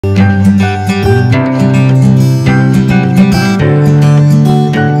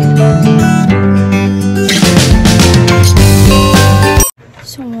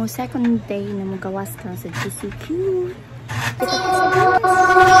second day na magawas lang sa GCQ.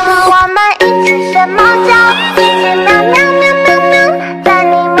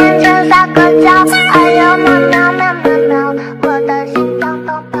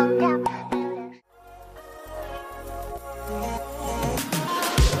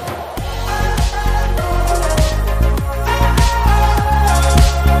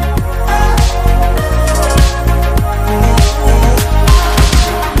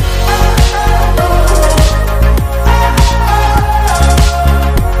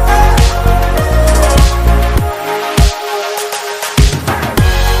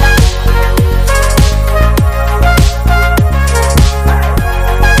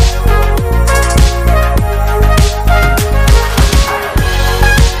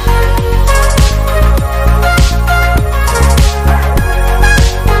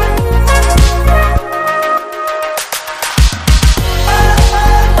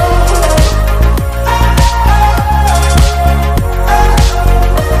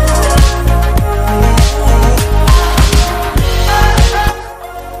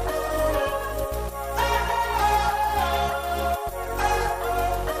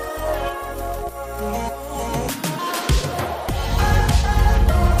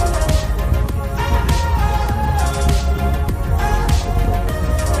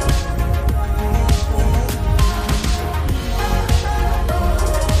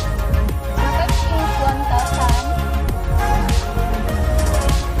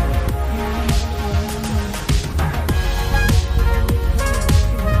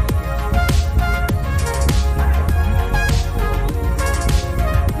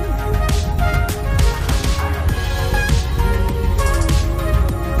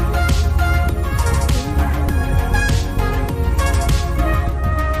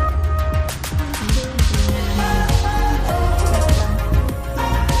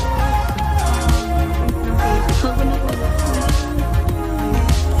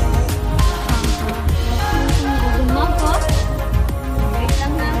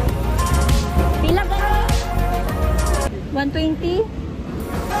 $120?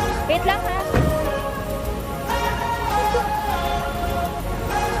 Wait lang ha.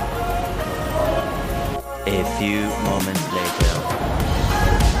 A few moments later.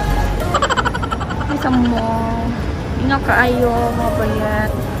 Isang mo. Nga kaayo, mga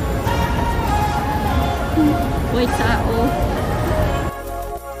bayat. Wait sao.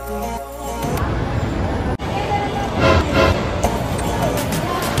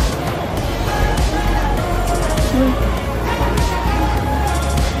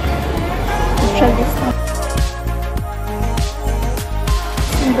 Social distance.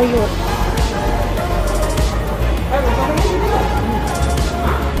 Ang bayot.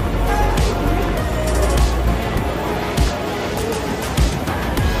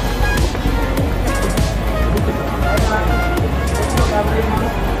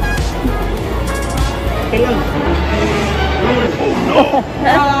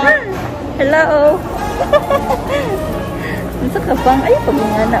 Hello. Masa ka bang? Ay,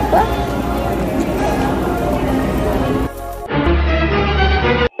 pagmingana pa.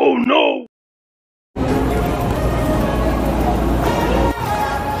 Oh no!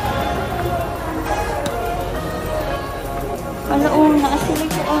 Ano, nakasili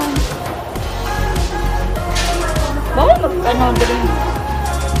ko ang. Bawal mag-ano din.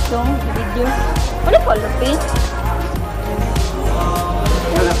 Itong video. Wala pa lapit.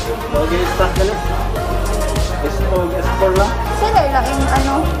 Okay, start ka lang. S4 lang. Sila ilain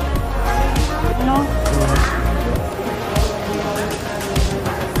ano? Ano?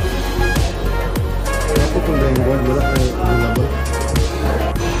 Ako kung lingguan, wala na labal.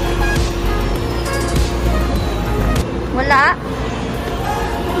 Wala?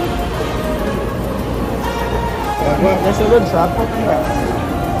 Nasulod sa apat nga.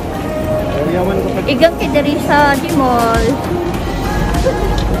 Yaman ko pag... Igang kidari sa Dimol.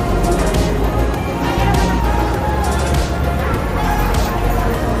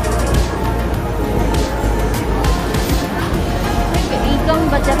 Igang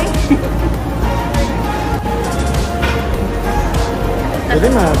ba dari? Pwede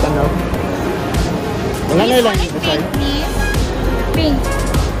matanaw. Wala na ilang Pink, please. Pink.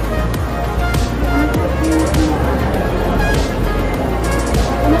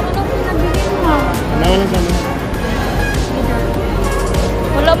 Ano ito pinabili mo? Wala na sana.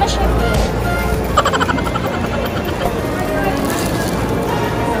 Wala mo siya pink.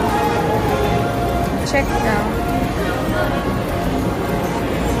 Check daw.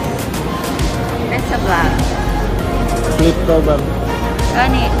 Nasa black. Flip cover.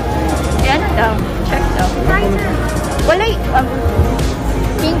 Gani. Yan daw. Check daw. Wala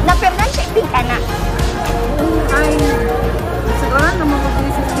Pink na pernan siya, pink ka na. Ay, siguro naman ko din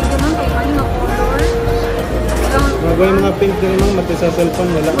sa Spigen man kay kani nga color. Mga mga pink din naman, mati sa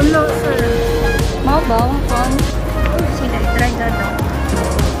cellphone wala. Ulo, sir. Mau ba? Kung sila try na daw.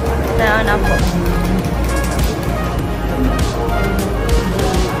 Kaya na po.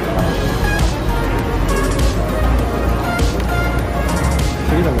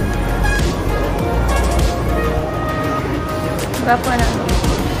 Sige naman. Gwapo na.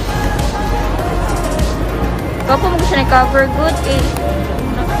 Gwapo mo siya na-cover good eh.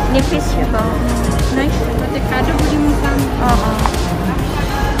 Nipis siya ba? Nice. Matikado po din mo sa Oo.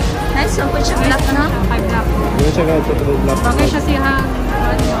 Nice. So, put siya black na. Ay, black. Hindi siya kahit sa black. Bagay siya siya,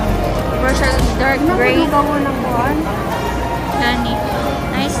 ano, Or siya dark gray. Nakuha ko ng buwan. Gani.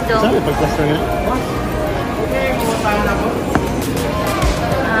 Nice though. Saan ipagplaster nga?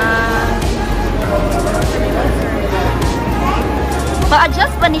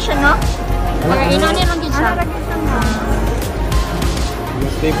 Pa-adjust pa ni siya, no? Or ino ni lang din siya.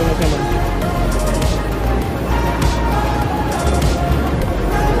 Mas stable na siya man.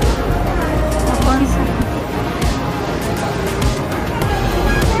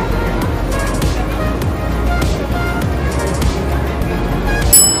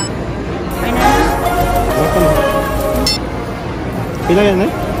 Ay na. Baka na. Pila yan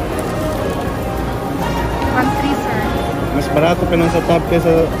eh? 1.3, sir. Mas barato pa nung sa tab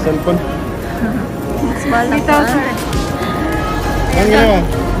kaysa cellphone. Mas mahal na Dito, pa. sir. Ano nga?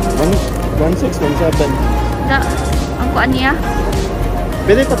 1.6, 1.7. Da, ang kuan niya.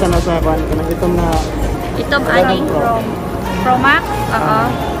 Pwede pa tanaw sa kan kanang itong na Ito ani. Pro Max. Oo.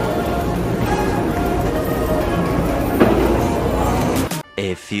 A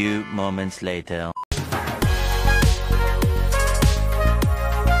few moments later.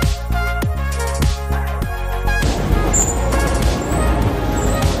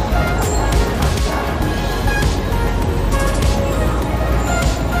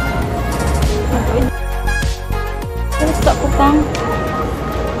 Gusto ko pang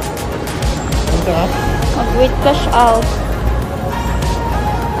ano ka? mag-wait cash out.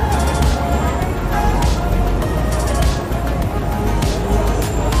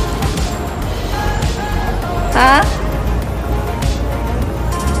 Ha?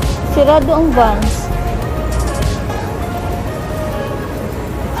 Sirado ang vans.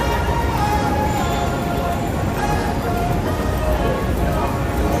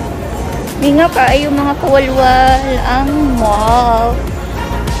 Di nga ka ay yung mga kawalwal ang mall.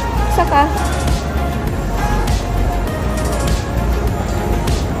 Saka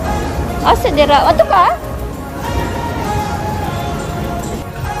sa dira. Ato ka?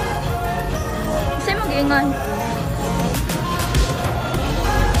 Sa'yo mag-ingon.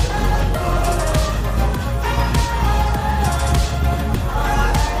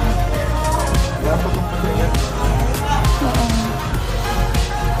 Oo.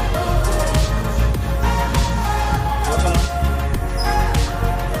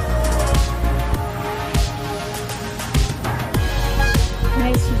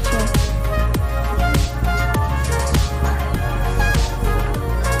 Nice siya.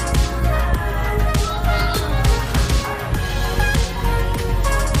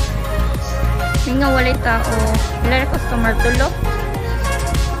 May nga walay tao. Wala customer tulo.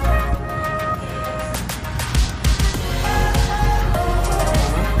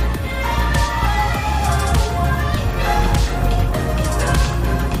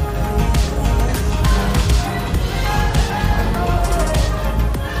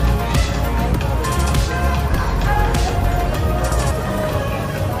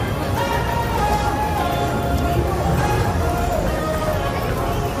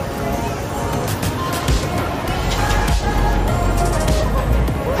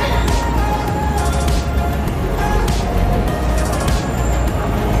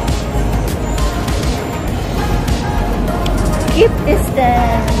 Keep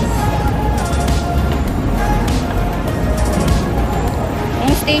distance.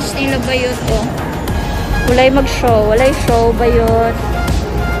 Ang stage nila ba yun to? Walay mag-show. Walay show ba yun?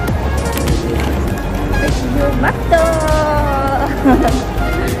 Let's go back to!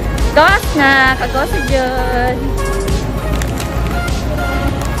 Tos na! Kagosa dyan!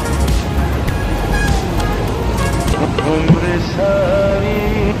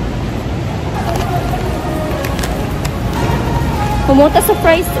 Pumunta sa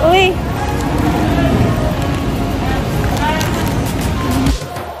price, uy.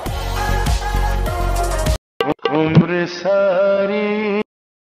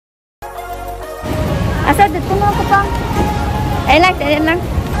 Asa, dito mo ako pang. Ayun lang.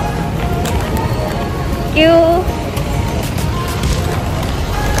 Thank you.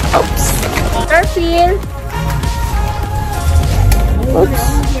 Oops. Refill. Oops.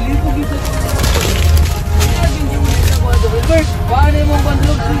 Paano mong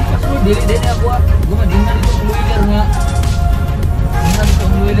bandlog ang password? Dili ako. Gumading na dito ang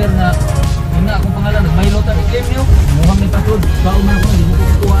wheeler nga. Yung na akong pangalan, nagmaylo ta i-claim nyo. Mukhang may password. Baon na ako, hindi mo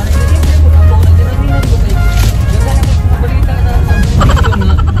kukuha na. Ako nagtiraningan ko kayo. Ganda na mga balita na sa video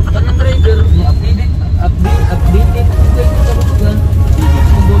nga. Kanang driver, updated. Kung kayo sa butugan,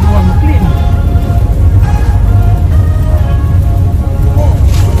 magbubuha mo claim.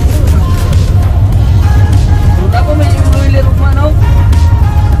 Ako may wheeler of manaw.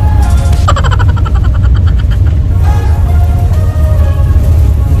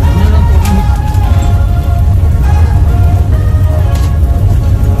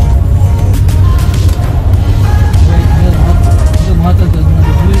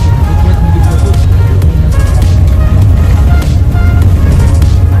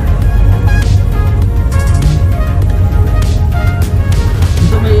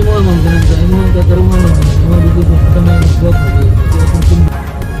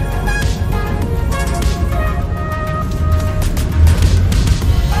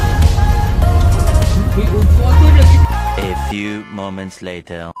 A few moments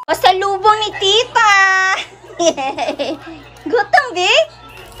later. Pasalubong ni tita! Gutom, di?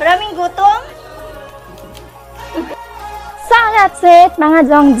 Maraming gutom? So, that's it, mga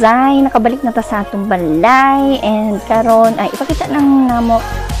DongDai. Nakabalik na ta sa atong balay. And karon ay ipakita lang namo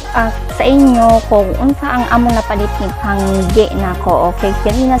sa inyo kung unsa ang among napalit ni pangge na ko. Okay,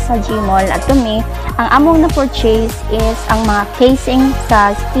 kanina sa Gmall at tumi, ang among na purchase is ang mga casing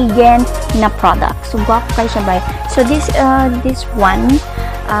sa Spigen na product. So, guwapo kayo siya ba? So, this one,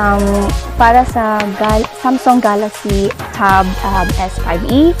 para sa Samsung Galaxy Tab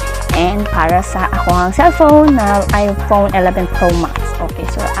S5e and para sa akong cellphone na iPhone 11 Pro Max. Okay,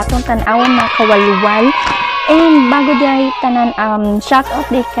 so atong tan-awon na kawalwal. And bago di tanan, shout out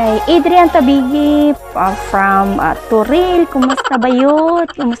di kay Adrian Tabigi from Turil. Kumusta ba yun?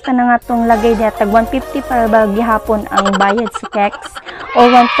 Kumusta na nga itong lagay niya? Tag 150 para ba gihapon ang bayad sa Kex o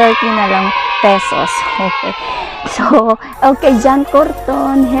 130 na lang pesos. Okay. So, okay, John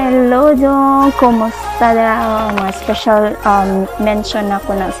Corton, hello Dong. Kumusta na? Mga special mention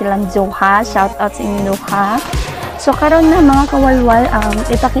ako na silang Zoha. Shout out sa inyo Zoha. So, karon na mga kawalwal,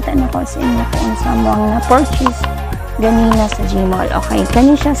 ipakita na ko sa inyo kung sa mga na-purchase ganina sa Gmall. Okay,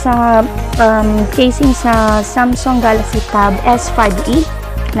 kani siya sa casing sa Samsung Galaxy Tab S5e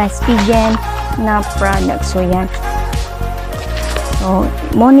na Spigen na product. So, yan. So,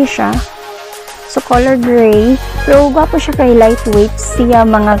 money siya. So, color gray. Pero, gwapo siya kay lightweight siya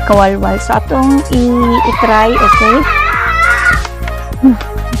mga kawalwal. So, atong i-try, okay?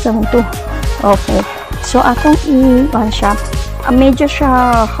 Saan to? Okay. So, atong siya. Medyo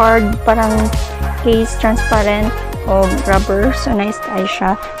siya hard, parang case transparent o rubber. So, nice tayo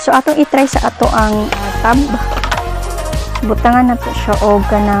siya. So, atong i-try sa ato ang tab. Butangan na to siya o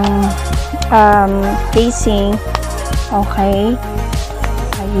ganang casing. Okay.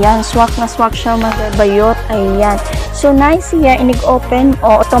 Ayan. Swak na swak siya. Magabayot. Ayan. So, nice siya. Inig-open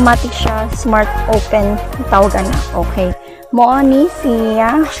o automatic siya. Smart open. Tawagan na. Okay. Mooni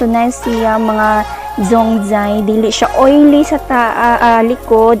siya. So, nice siya. Mga DongDai, dili siya oily sa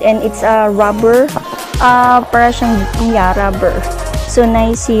likod and it's a rubber, para siyang rubber. So,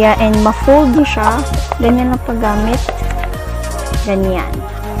 nice siya and ma-fold siya. Ganyan lang paggamit. Ganyan.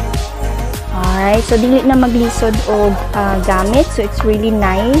 Alright, so dili na maglisod o gamit. So, it's really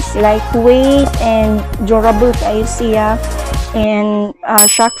nice. Lightweight and durable kayo siya. And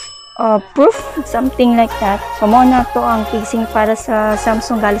shock proof, something like that. So, muna to ang casing para sa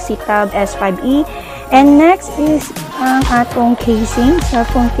Samsung Galaxy Tab S5e. And next is ang atong casing,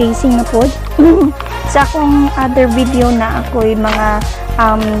 cellphone casing na po. Sa akong other video na ako yung mga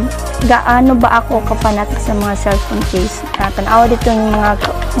gaano ba ako kapanatik sa mga cellphone case. Tanawa dito yung mga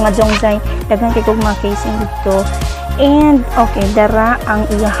DongDai, daghan kay kong mga casing dito. And okay, dara ang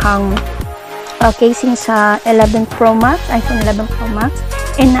iyahang casing sa 11 Pro Max, iPhone 11 Pro Max.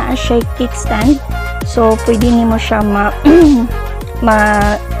 And naa siya kickstand. So, pwede nimo siya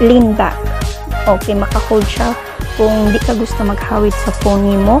ma-lean back. Okay, maka-hold siya kung di ka gusto maghawid sa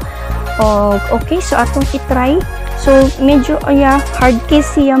phone nimo. Okay, so atong i-try. So, medyo hard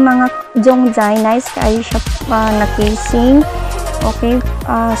case siya mga DongDai. Nice kayo siya na casing. Okay,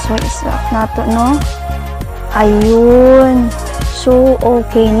 so isa nato no. Ayun. So,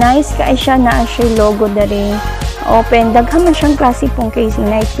 okay, nice kayo siya na siya logo dari. Open, daghan man siyang klase pong casing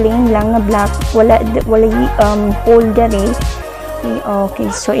na plain lang na black, wala holder eh. Okay,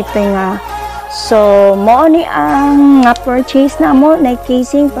 so ito nga So, mo ni ang purchase na mo na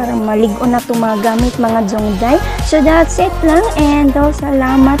casing para maligo na itong mga gamit mga DongDai. So, that's it lang. And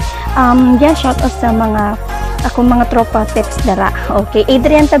salamat. Yeah, shout out sa mga akong mga tropa tips dara. Okay,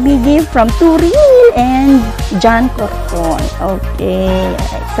 Adrian Tabigi from Turil and John Corton. Okay,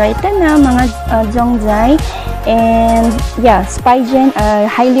 so ito na mga DongDai. And yeah, Spigen,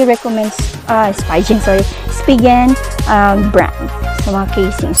 highly recommend Spigen brand sa mga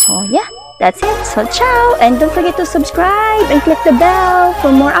casing. So yeah, that's it. So ciao, and don't forget to subscribe and click the bell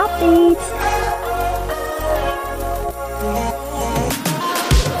for more updates.